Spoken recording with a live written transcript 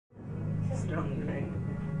strong drink.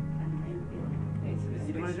 It's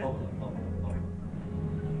a big spot.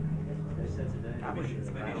 They said today. I wish it's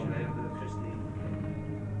special day for Christine.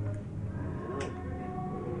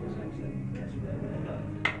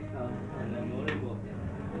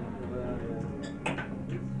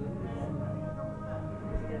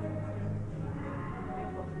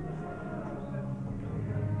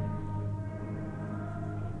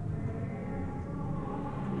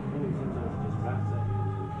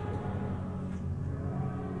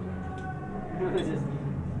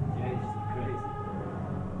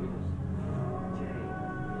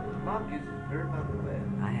 Mark is very bad at the way.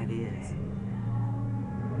 I had ears.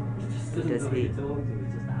 Just Does he?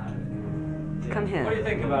 Come here. What do you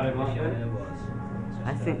think about it, Mark?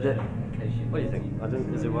 I think that What do you think? I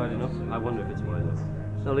don't, is it wide enough? I wonder if it's wide enough.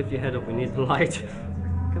 So lift your head up, we need the light.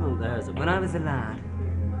 Come on, there's a when I was a lad,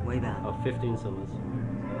 way back, of 15 summers.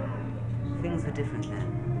 things were different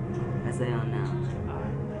then, as they are now.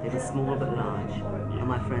 They were small but large, and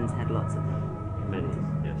my friends had lots of them. Many,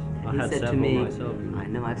 yes. I And he had said to several me, myself. I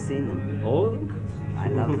know I've seen them. All of them? I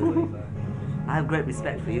love them. I have great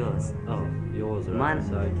respect for yours. Oh, yours are Mine-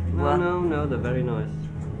 outside. well- No, they're very nice.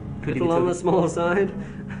 Could you Little be on the talking- small side.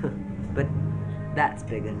 But that's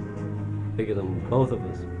bigger. Bigger than both of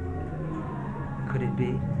us. Could it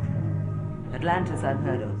be? Atlantis I've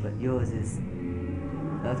heard of, but yours is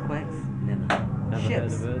earthquakes? Never. Never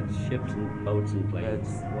Ships. heard of it. Ships and boats and planes.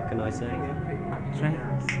 Boats. What can I say?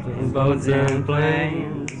 Trains. Boats and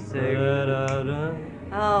planes. Da-da-da.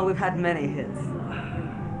 Oh, we've had many hits.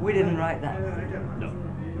 We didn't write that. No.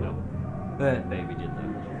 Bird Baby did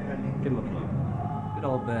that. Give him a plug. Good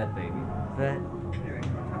old Bird Baby. But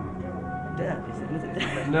dirt, is it? Was it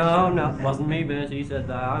dirt? No, wasn't me, Bert. He said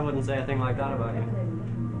that. I wouldn't say a thing like that about you.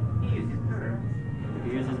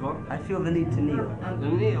 He uses what? I feel the need to kneel.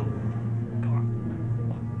 Neil.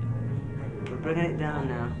 We're bringing it down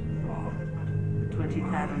now. 20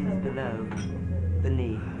 fathoms below the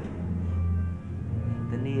knee.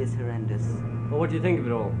 The knee is horrendous. Well, what do you think of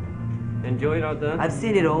it all? Enjoy it out there? I've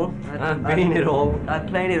seen it all. I've been it all. I've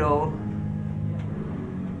played it all.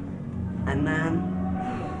 And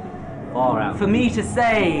man, Far out. for me to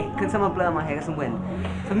say, can someone blow my hair, get some wind?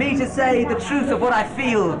 For me to say the truth of what I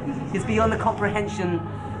feel is beyond the comprehension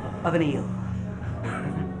of an eel.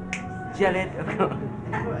 Gelid, of course.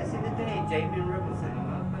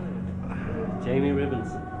 Jamie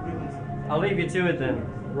Ribbons. I'll leave you to it then.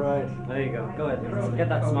 Right. There you go. Go ahead. Get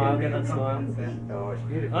that smile. Get that smile. Oh, it's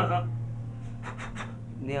beautiful.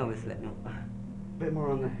 Neil was let me. Bit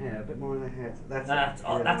more on the hair, bit more on the hair.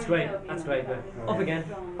 That's great. That's great. Up again.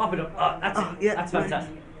 Pop it up. Oh, that's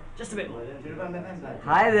fantastic. Just a bit more.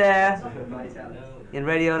 Hi there, in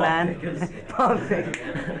Radio Land. Perfect.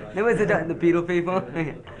 There was the Beatle people.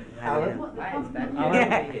 Alan?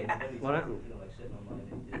 Yeah. What happened?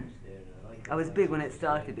 I was big when it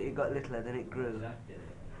started, but it got littler, then it grew.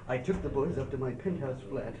 I took the boys up to my penthouse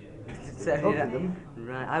flat. So, Both of them.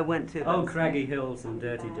 right, I went to. Oh, craggy hills and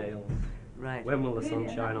dirty dales. Right. When will the sun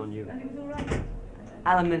shine on you?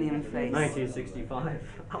 Aluminium face. 1965.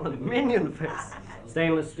 Aluminium face.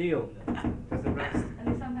 Stainless steel.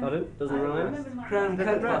 Pardon? Doesn't rhyme? Chrome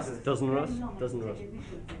coat bosses. Doesn't rust? Doesn't rust.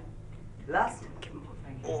 Lust.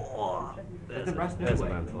 Oh, there's a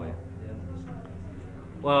man for you.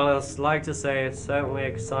 Well, I'd like to say it's certainly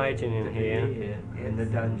exciting in here. In the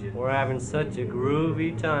dungeon. We're having such a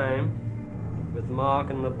groovy time with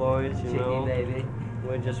Mark and the boys, you Cheeky know. baby.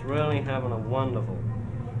 We're just really having a wonderful.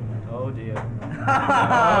 Oh dear.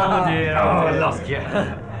 Oh dear. Oh, I lost you.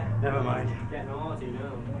 Never mind. Getting naughty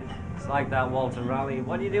now. It's like that Walter Raleigh.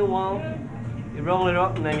 What do you do, Walt? You roll it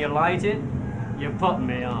up and then you light it. You're putting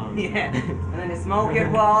me on. Yeah. And then you smoke it,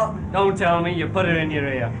 Walt. Don't tell me, you put it in your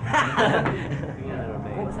ear.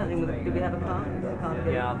 What was happening with it? Did we have a car? Got a car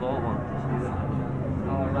together? Yeah, I bought one.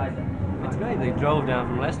 Oh, right then. It's great. They drove down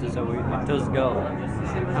from Leicester, so it does go.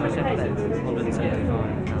 How much have you paid?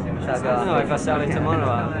 175. Shall I go No, if I sell it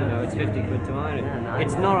tomorrow, you know, it's 50 quid to mine. Yeah, nice.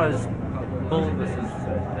 It's not as bulbous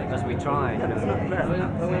as we try. You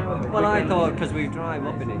know. Well, I thought because we drive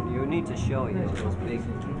up in it, you need to show it. Those big,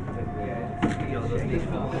 those big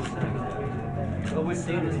films. Well, we've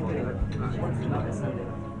seen this one.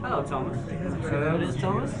 Hello, Thomas. Hello, it is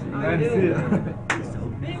Thomas. How are you doing? So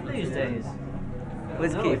big these days.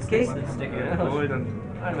 Where's No, Keith? it's Keith? it's sticking out. I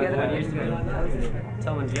remember when it used to be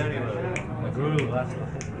Tom and Jerry were a groove last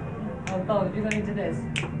night. Oh, Paul, have you gone into this?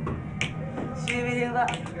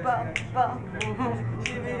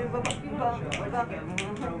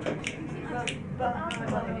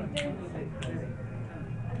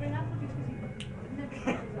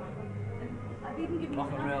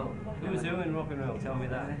 Rock and roll. Who's who in rock and roll? Tell me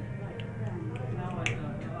that.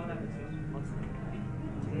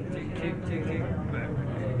 Tick.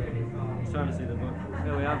 He's trying to see the book.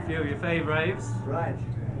 Here we have a few of your favourites. Right.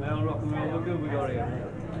 Well, rock and roll, look good we got here.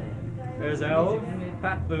 There's Elf,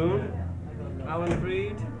 Pat Boone, Alan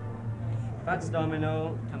Freed, Fats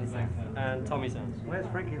Domino, and Tommy Sands. Where's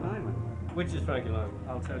Frankie Lyman? Which is Frankie Lyman?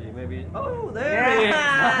 I'll tell you, maybe. Oh, there he is!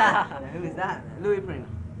 Who is that? Louis Prima.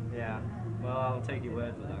 Yeah, well, I'll take your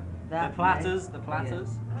word for that. That The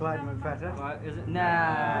Platters. Clyde McFatter. Is it?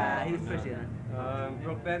 Nah, he was prettier.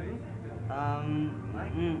 Brooke Benton.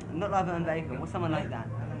 Not Laverne Bacon. What's someone like that?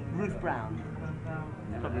 Ruth Brown.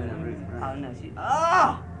 Probably not Ruth Brown. Oh no, she.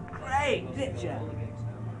 Oh, great picture.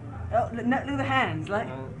 Oh, look at the hands, like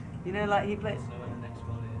you know, like he plays.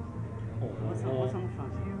 What's on the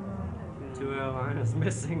front? 2 airliners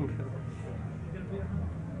missing.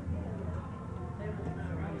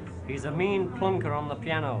 He's a mean plunker on the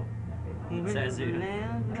piano. Says here.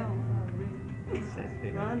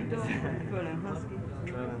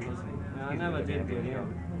 I never did good, you know.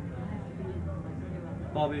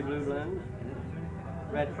 Bobby Blue Blend.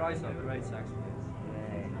 Red Chrysler, great saxophone.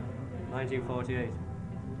 1948.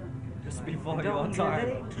 Just before your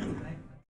time.